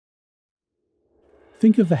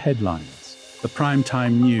Think of the headlines, the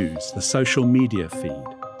primetime news, the social media feed,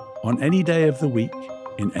 on any day of the week,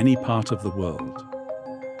 in any part of the world.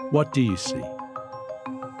 What do you see?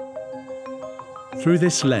 Through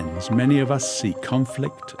this lens, many of us see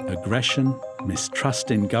conflict, aggression, mistrust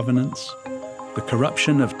in governance, the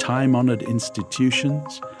corruption of time-honoured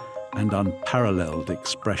institutions, and unparalleled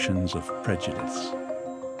expressions of prejudice,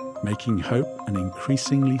 making hope an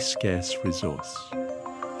increasingly scarce resource.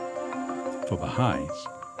 For Baha'is,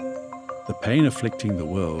 the pain afflicting the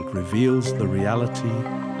world reveals the reality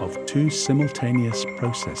of two simultaneous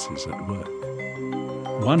processes at work.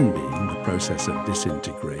 One being the process of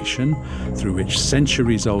disintegration, through which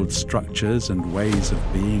centuries-old structures and ways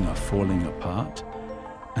of being are falling apart,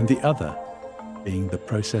 and the other being the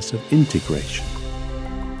process of integration,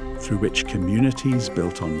 through which communities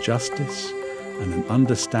built on justice and an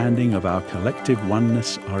understanding of our collective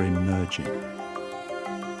oneness are emerging.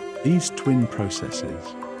 These twin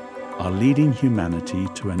processes are leading humanity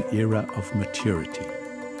to an era of maturity,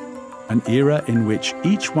 an era in which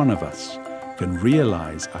each one of us can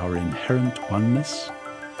realize our inherent oneness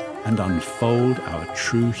and unfold our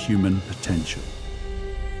true human potential.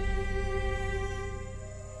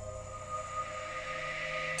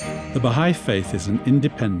 The Baha'i Faith is an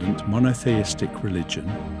independent monotheistic religion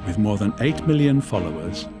with more than 8 million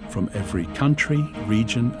followers from every country,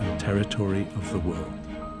 region and territory of the world.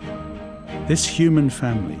 This human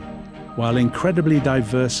family, while incredibly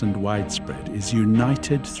diverse and widespread, is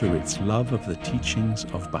united through its love of the teachings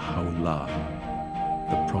of Baha'u'llah,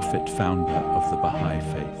 the prophet founder of the Baha'i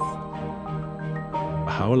Faith.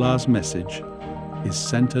 Baha'u'llah's message is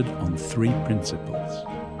centered on three principles.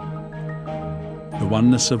 The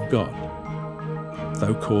oneness of God,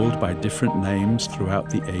 though called by different names throughout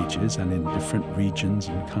the ages and in different regions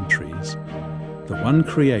and countries, the one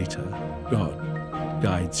Creator, God,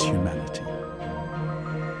 guides humanity.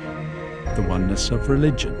 The oneness of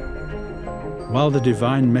religion. While the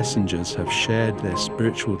divine messengers have shared their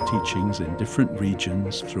spiritual teachings in different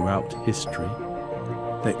regions throughout history,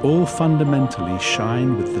 they all fundamentally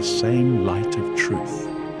shine with the same light of truth.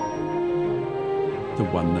 The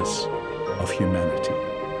oneness of humanity.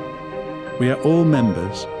 We are all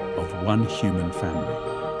members of one human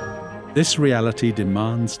family. This reality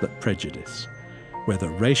demands that prejudice, whether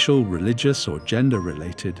racial, religious, or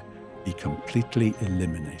gender-related, be completely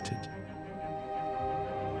eliminated.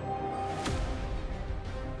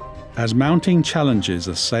 As mounting challenges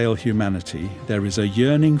assail humanity, there is a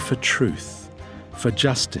yearning for truth, for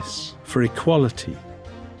justice, for equality,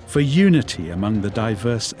 for unity among the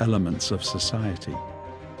diverse elements of society.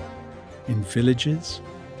 In villages,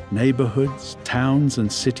 neighborhoods, towns and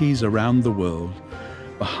cities around the world,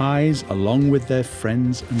 Baha'is, along with their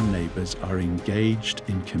friends and neighbors, are engaged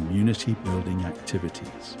in community-building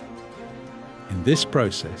activities. In this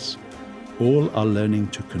process, all are learning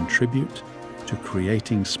to contribute to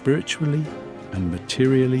creating spiritually and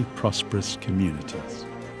materially prosperous communities.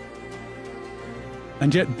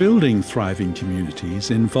 And yet building thriving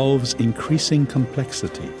communities involves increasing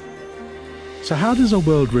complexity. So how does a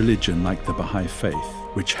world religion like the Baha'i Faith,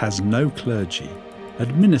 which has no clergy,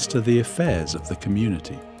 administer the affairs of the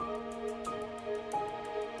community?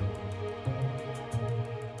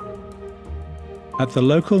 At the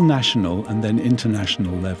local, national and then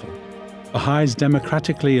international level, Baha'is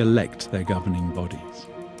democratically elect their governing bodies.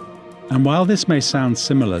 And while this may sound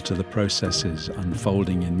similar to the processes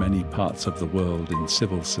unfolding in many parts of the world in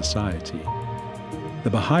civil society, the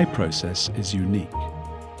Baha'i process is unique.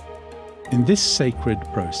 In this sacred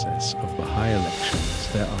process of Baha'i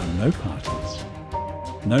elections, there are no parties,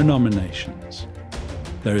 no nominations,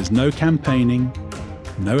 there is no campaigning,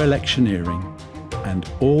 no electioneering, and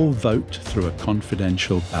all vote through a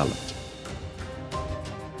confidential ballot.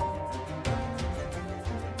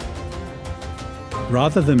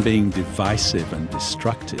 Rather than being divisive and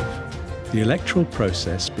destructive, the electoral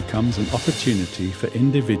process becomes an opportunity for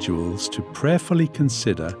individuals to prayerfully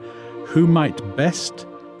consider who might best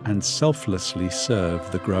and selflessly serve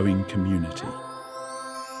the growing community.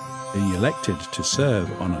 Being elected to serve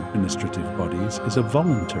on administrative bodies is a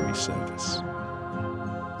voluntary service.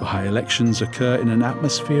 Baha'i elections occur in an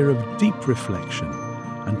atmosphere of deep reflection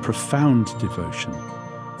and profound devotion,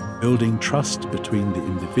 building trust between the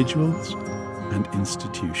individuals and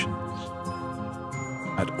institutions.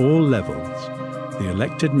 At all levels, the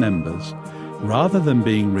elected members, rather than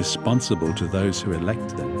being responsible to those who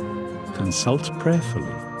elect them, consult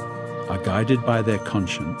prayerfully, are guided by their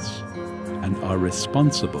conscience, and are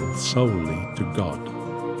responsible solely to God.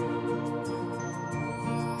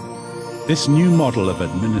 This new model of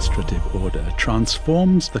administrative order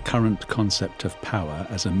transforms the current concept of power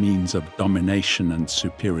as a means of domination and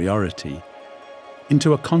superiority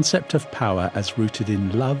into a concept of power as rooted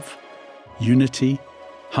in love, unity,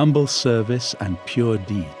 humble service, and pure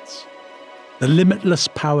deeds. The limitless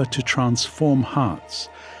power to transform hearts,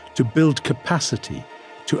 to build capacity,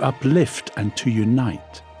 to uplift and to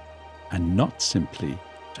unite, and not simply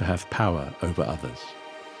to have power over others.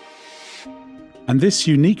 And this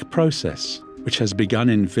unique process, which has begun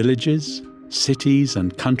in villages, cities,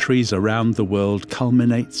 and countries around the world,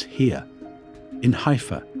 culminates here, in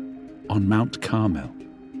Haifa, on Mount Carmel.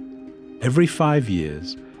 Every 5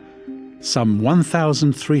 years, some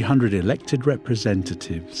 1,300 elected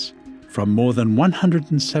representatives from more than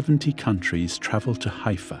 170 countries travel to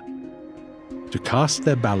Haifa to cast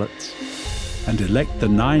their ballots and elect the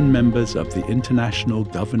 9 members of the international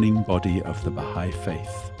governing body of the Bahá'í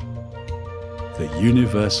Faith, the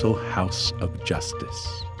Universal House of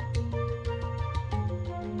Justice.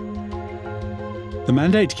 The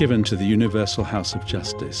mandate given to the Universal House of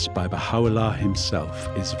Justice by Baha'u'llah himself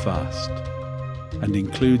is vast and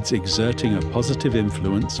includes exerting a positive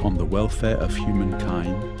influence on the welfare of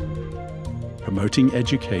humankind, promoting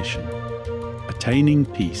education, attaining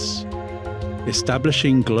peace,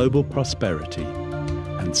 establishing global prosperity,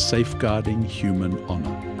 and safeguarding human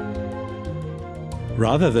honor.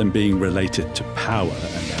 Rather than being related to power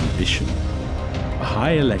and ambition,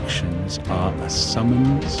 Bahá'í elections are a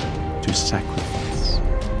summons to sacrifice,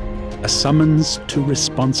 a summons to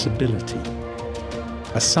responsibility,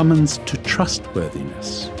 a summons to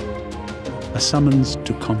trustworthiness, a summons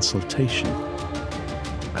to consultation,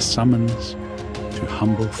 a summons to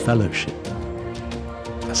humble fellowship,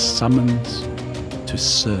 a summons to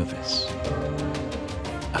service,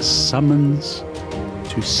 a summons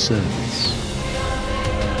to service.